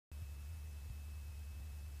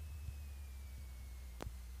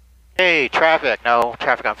Hey, traffic. No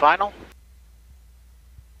traffic on final.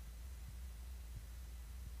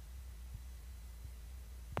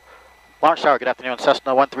 Launch tower, good afternoon.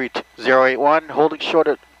 Cessna 13081, holding short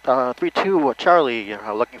at 32 Charlie,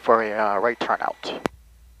 looking for a right turnout.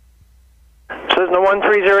 Cessna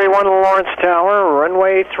 13081 Lawrence Tower,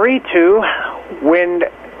 runway 32, wind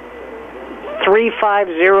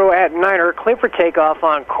 350 at Niner, clear for takeoff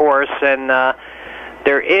on course, and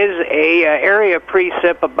there is a area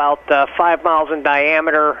precip about 5 miles in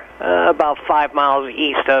diameter, about 5 miles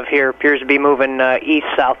east of here. Appears to be moving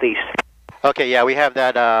east-southeast. Okay, yeah, we have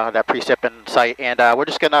that that precip in sight, and we're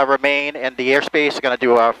just going to remain in the airspace. We're going to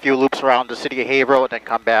do a few loops around the city of Haverhill, and then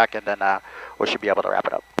come back, and then we should be able to wrap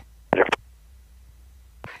it up.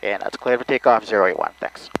 And that's cleared for takeoff, 081.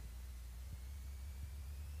 Thanks.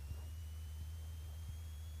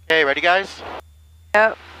 Okay, ready, guys?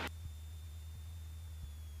 Yep.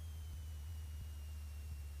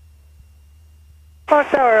 Launch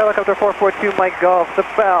Tower, helicopter 442, Mike Golf,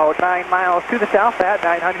 about 9 miles to the south at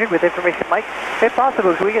 900 with information, Mike. If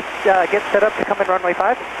possible, can we get set up to come in runway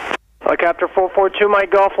 5? Helicopter 442, Mike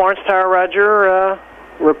Golf, Lawrence Tower, roger.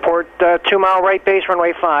 Report 2 mile right base,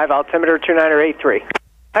 runway 5, altimeter 2983.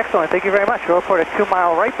 Excellent, thank you very much. We'll report a 2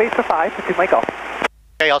 mile right base for 5 to Mike Golf.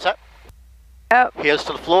 Okay, all set? Yep. Here's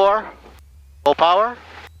to the floor, full power.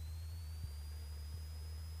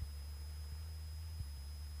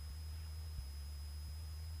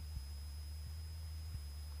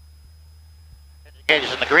 Gauge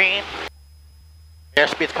is in the green.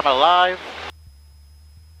 Airspeed's coming alive.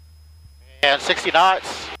 And 60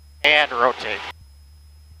 knots. And rotate.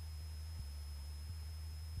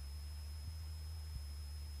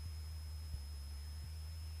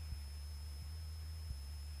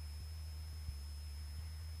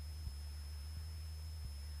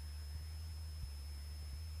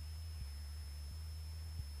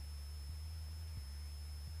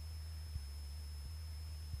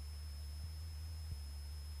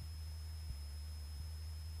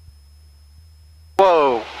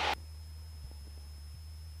 Whoa.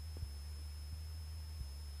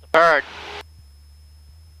 The bird.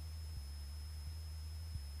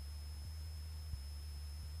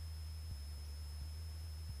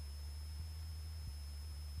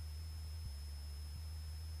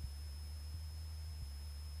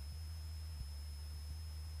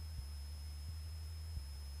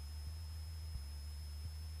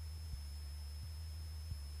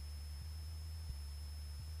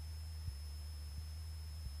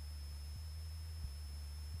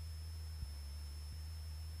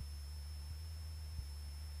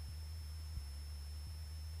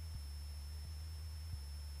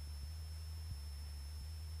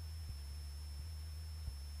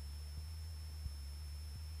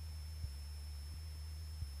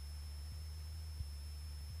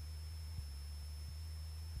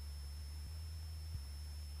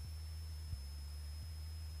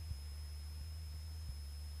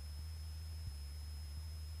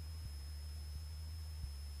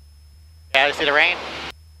 Yeah, you see the rain?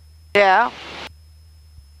 Yeah.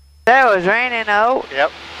 That was raining out.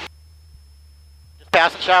 Yep. Just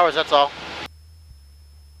passing showers, that's all.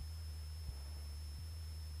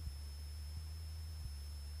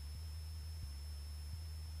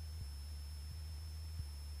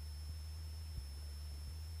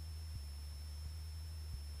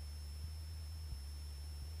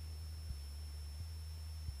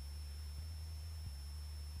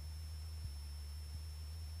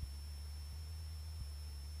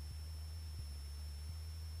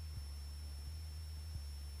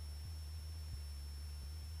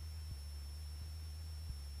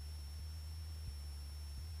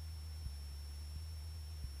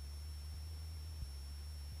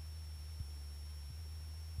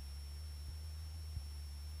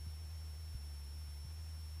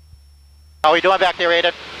 How are we doing back there,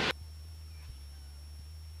 Aiden?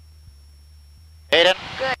 Aiden?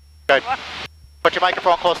 Good. Good. Put your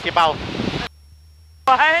microphone close to your mouth.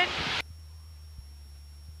 What?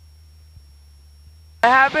 What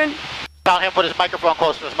happened? Tell him to put his microphone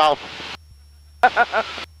close to his mouth.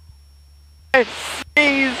 I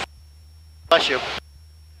sneeze. Bless you.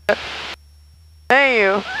 Thank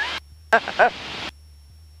you.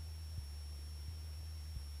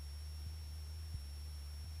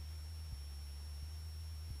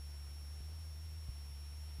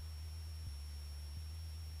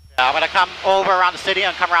 I'm going to come over around the city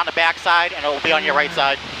and come around the back side, and it will be on your right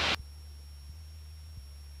side.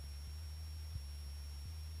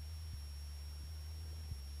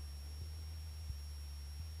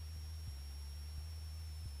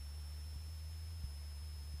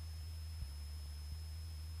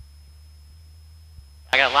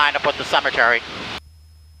 I got to line up with the cemetery.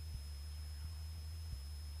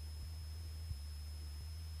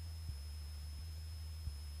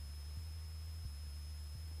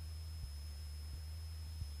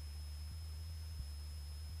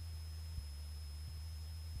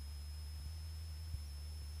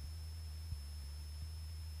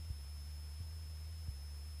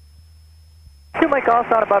 Mike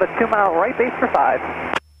Golf on about a 2-mile right base for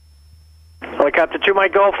 5. Helicopter 2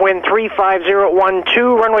 Mike Golf, wind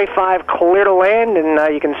 35012, runway 5 clear to land,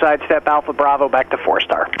 and you can sidestep Alpha Bravo back to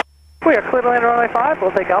 4-star. We are clear to land runway 5,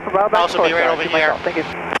 we'll take Alpha Bravo back to 4-star. Also be right over here. Thank you.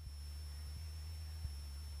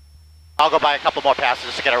 I'll go by a couple more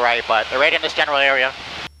passes to get it right, but they're right in this general area.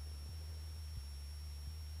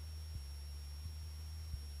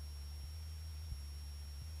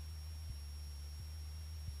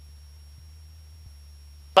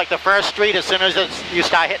 Like the first street as soon as you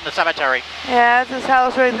start hitting the cemetery. Yeah, that's his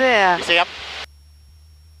house right there. You see him?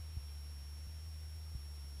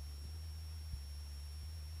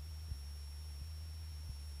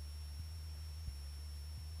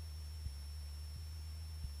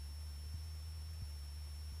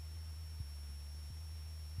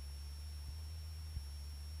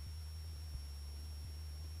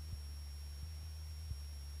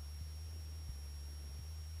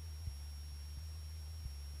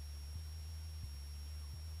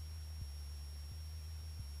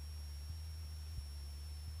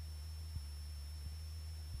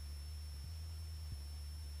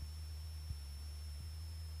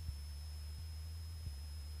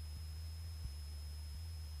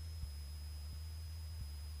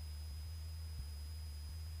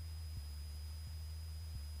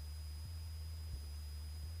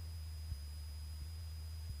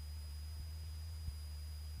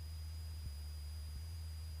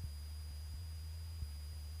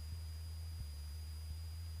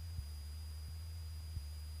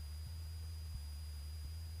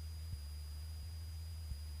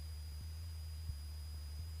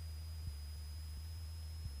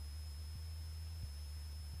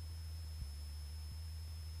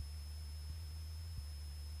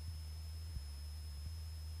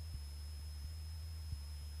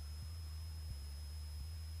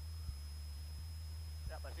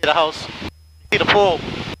 See the house, you see the pool,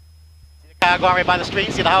 see the car going right by the street,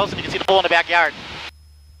 you see the house, and you can see the pool in the backyard.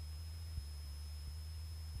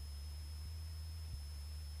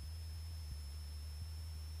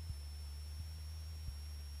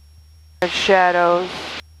 Shadows.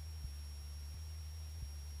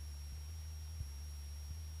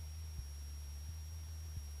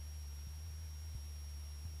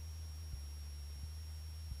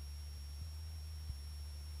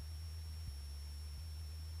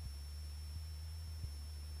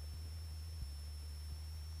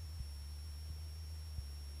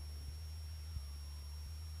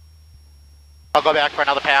 I'll go back for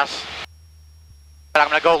another pass. But I'm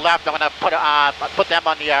going to go left. I'm going to put them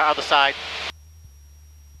on the other side.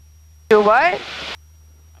 Do what? I'm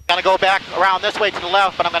going to go back around this way to the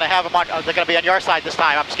left, but I'm going to have them on, they're going to be on your side this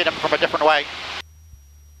time. I'm just getting them from a different way.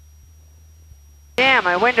 Damn,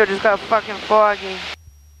 my window just got fucking foggy.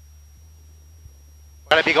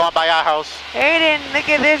 We're going to be going by our house. Aiden, look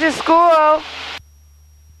at, there's your school.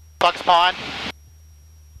 Bugs Pond.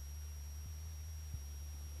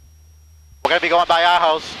 We're going to be going by our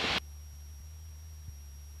house.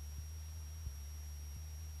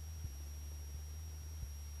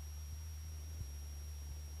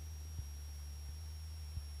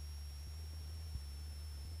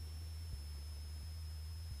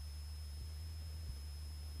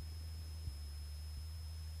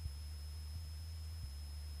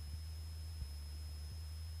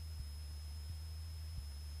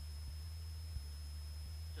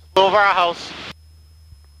 Just flew over our house.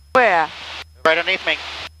 Where? Right underneath me.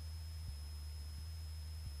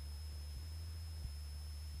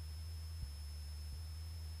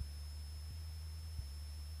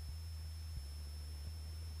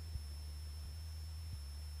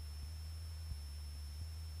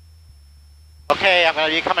 Okay, I'm going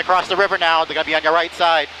to be coming across the river now. They're going to be on your right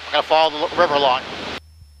side. I'm going to follow the river along.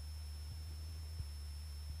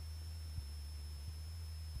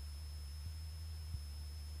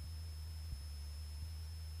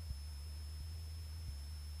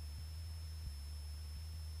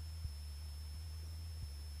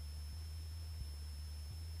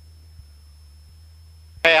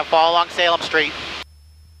 Okay, I'm following along Salem Street.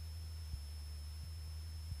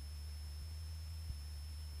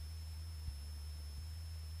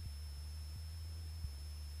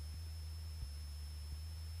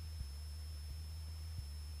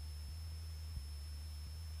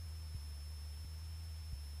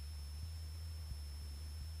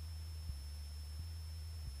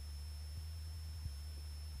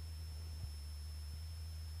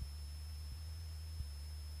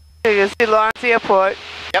 You can see Lawrence Airport.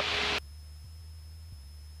 Yep.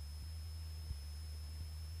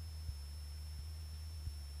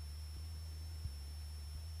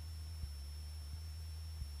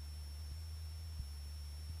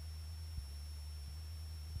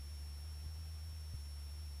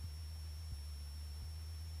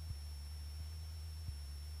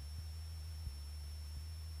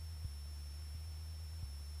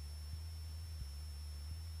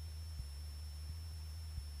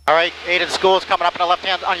 All right, Aiden School's coming up on the left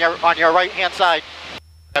hand, on your right hand side.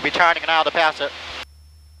 Gonna be turning now to pass it.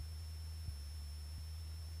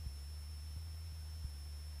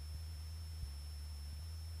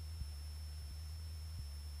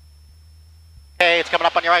 Okay, it's coming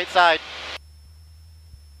up on your right side.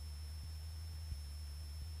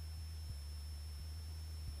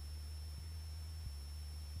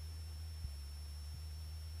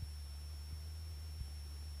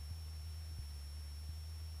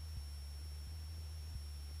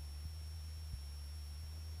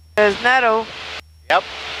 There's Netto. Yep.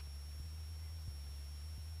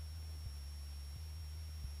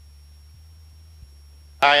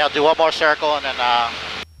 All right, I'll do one more circle and then I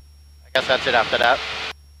guess that's it after that.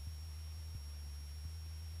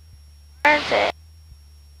 Where's it?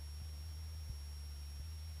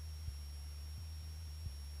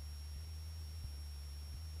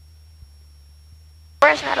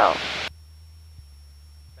 Where's Netto?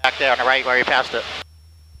 Back there on the right where you passed it.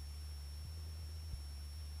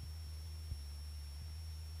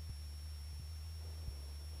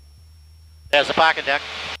 There's the parking deck.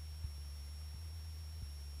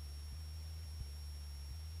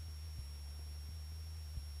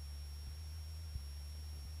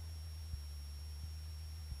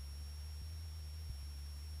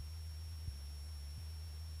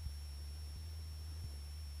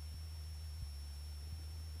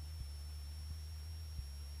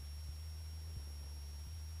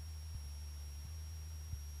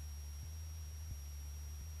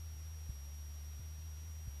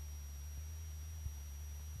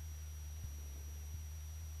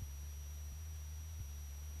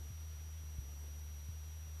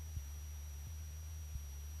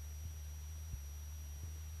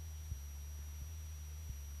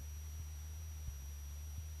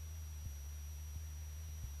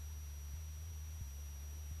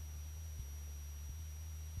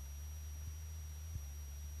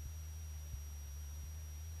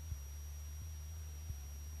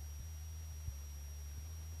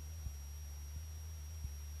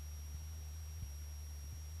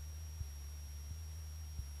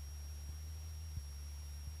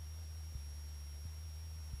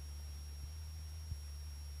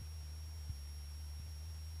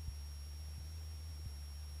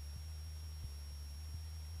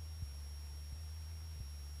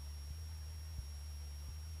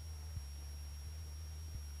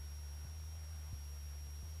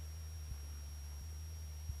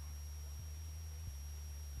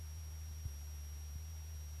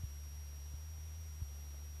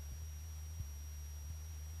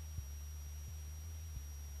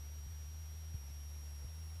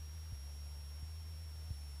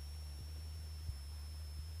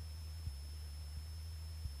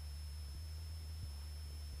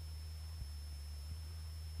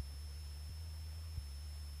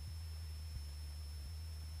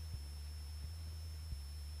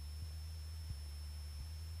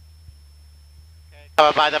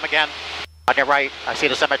 Coming by them again. On your right, I see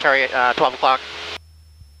the cemetery at 12 o'clock.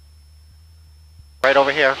 Right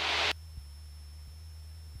over here.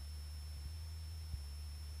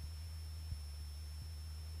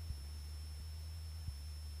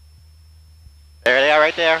 There they are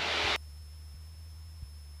right there.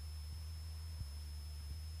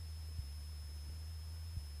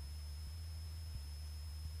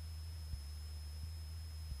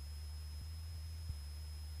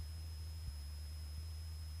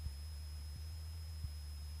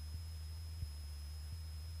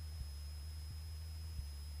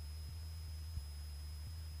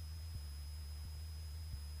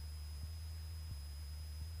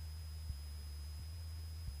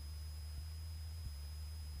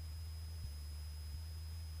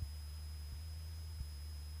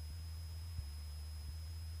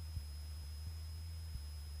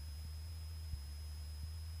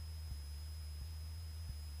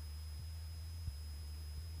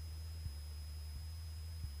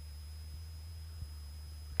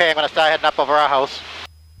 Okay, I'm going to start heading up over our house.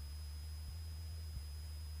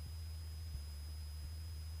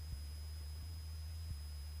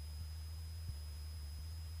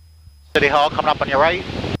 City Hall coming up on your right.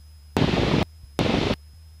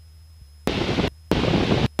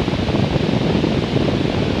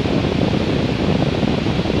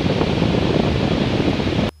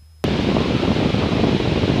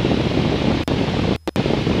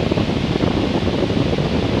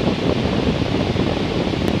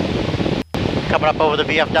 Coming up over the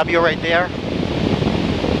VFW right there.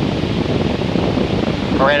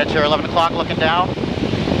 We're right at your 11 o'clock looking down.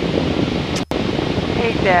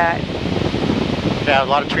 Hate that. Yeah, a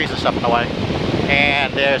lot of trees and stuff in the way.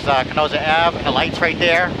 And there's Canosa Ave and the lights right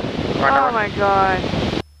there. Oh my god.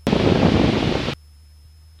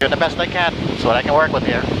 Doing the best I can. That's what I can work with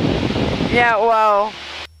here. Yeah, well.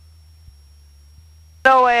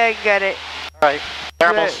 No way I get it. Alright.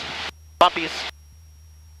 Thermals. Bumpies.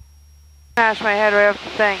 Smash my head right off the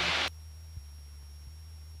thing.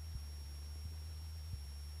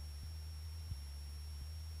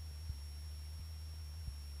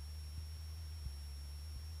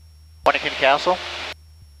 Wellington Castle.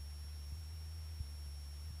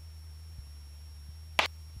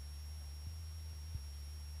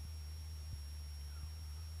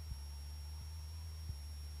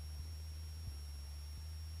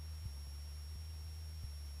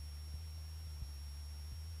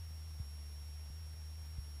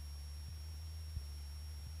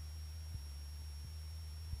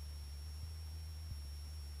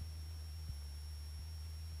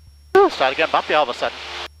 Ooh, started getting bumpy all of a sudden.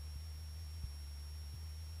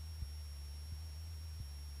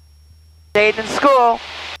 Stayed in school.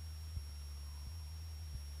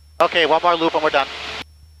 Okay, one more loop and we're done.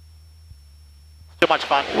 Too much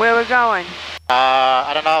fun. Where we going?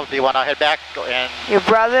 I don't know. Do you want to head back and Your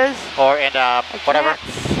brothers? or and whatever?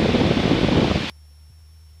 Can't.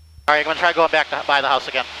 All right, I'm gonna try going back to by the house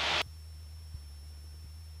again.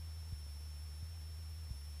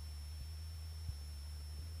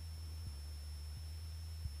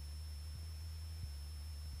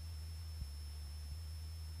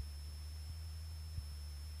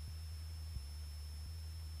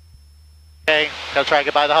 Okay, gotta try and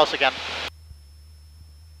get by the house again.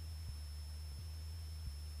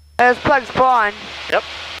 There's Plug's Pond. Yep.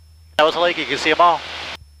 That was a lake, you can see them all.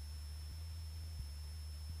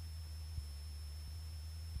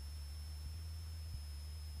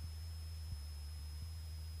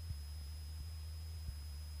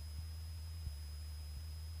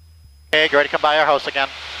 Okay, get ready to come by our house again.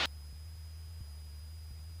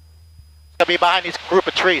 It's gonna be behind this group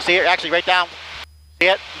of trees. See it? Actually, right down. See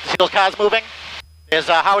it? See those cars moving? There's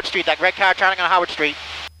Howard Street, that red car turning on Howard Street.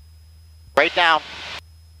 Right down.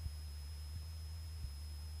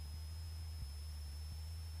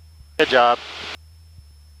 Good job.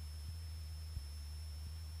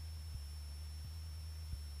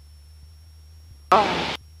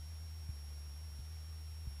 Oh.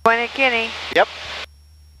 Point at Kinney. Yep. See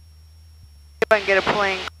if I can get a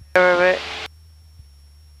plane clear of it.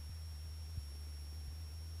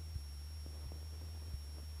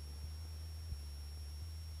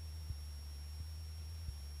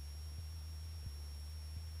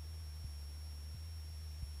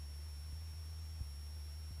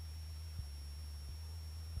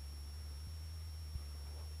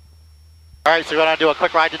 Alright, so we're gonna do a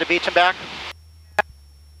quick ride to the beach and back?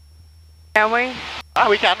 Can we?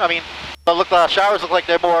 We can. I mean, the showers look like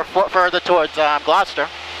they're more further towards Gloucester.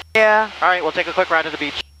 Yeah. Alright, we'll take a quick ride to the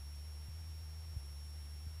beach.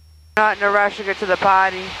 Not in a rush to get to the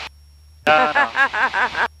party. No.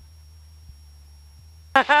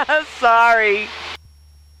 Sorry.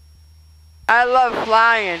 I love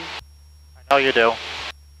flying. I know you do.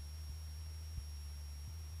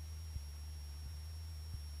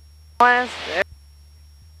 Honest.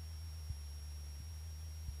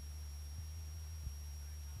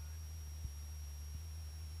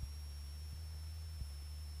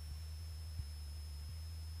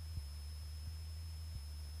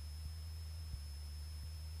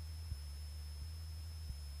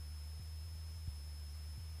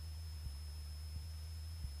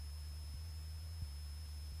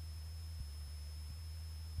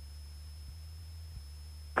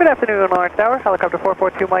 Good afternoon, Lawrence Tower. Helicopter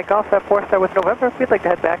 442 Mike Golf, that 4-star with November. If you'd like to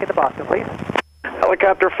head back into Boston, please.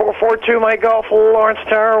 Helicopter 442 Mike Golf, Lawrence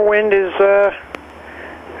Tower. Wind is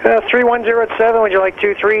 3107. Would you like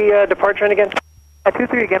 23 departure in again?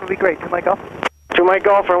 23 again would be great. 2 Mike Golf. 2 Mike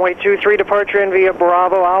Golf, runway 23 departure in via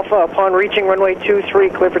Bravo Alpha. Upon reaching runway 23,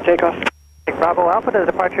 clear for takeoff. Take Bravo Alpha to the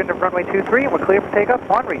departure into runway 23, and we're clear for takeoff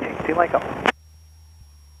upon reaching. 2 Mike Golf.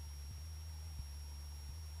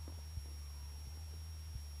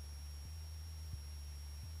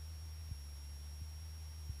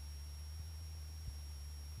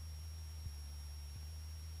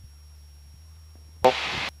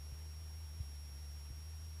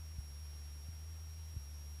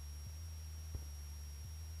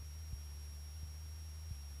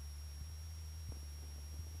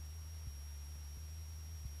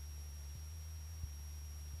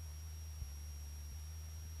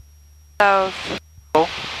 So, Cool.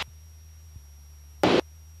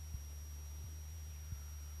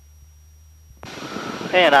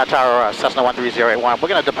 And Tower Cessna 13081. We're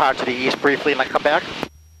going to depart to the east briefly and then come back.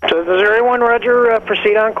 So the 01, roger,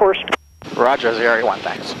 proceed on course. Roger, 081,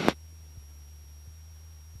 thanks.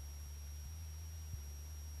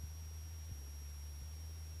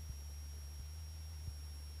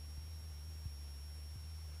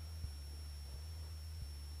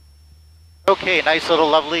 Okay, nice little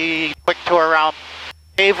lovely quick tour around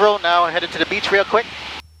Haverhill. Now headed to the beach real quick.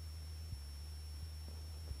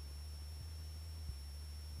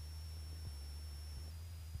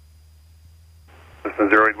 This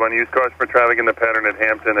is 081. Use caution for traffic in the pattern at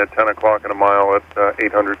Hampton at 10 o'clock in a mile at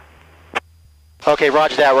 800. Okay,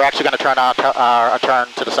 roger that. We're actually going to turn on a turn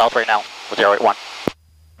to the south right now with 081.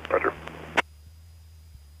 Roger.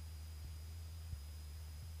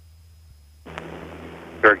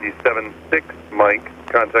 Cherokee 76, Mike.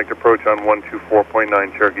 Contact approach on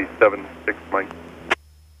 124.9. Cherokee 76, Mike.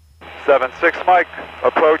 76 Mike,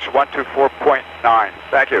 approach 124.9.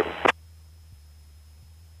 Thank you.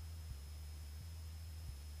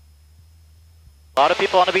 A lot of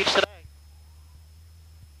people on the beach today.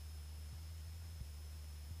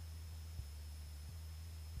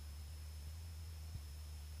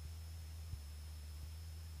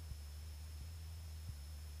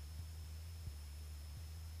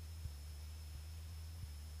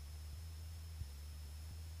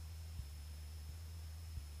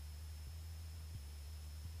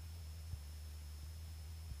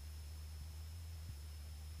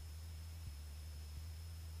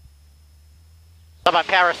 Someone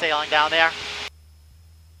parasailing down there.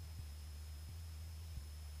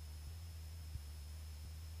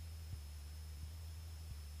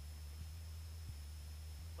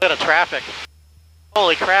 Look at the traffic.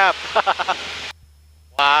 Holy crap.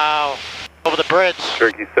 Wow. Over the bridge.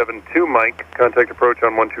 Cherokee 72, Mike. Contact approach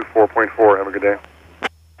on 124.4. Have a good day.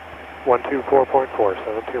 124.4,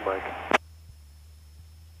 72, Mike.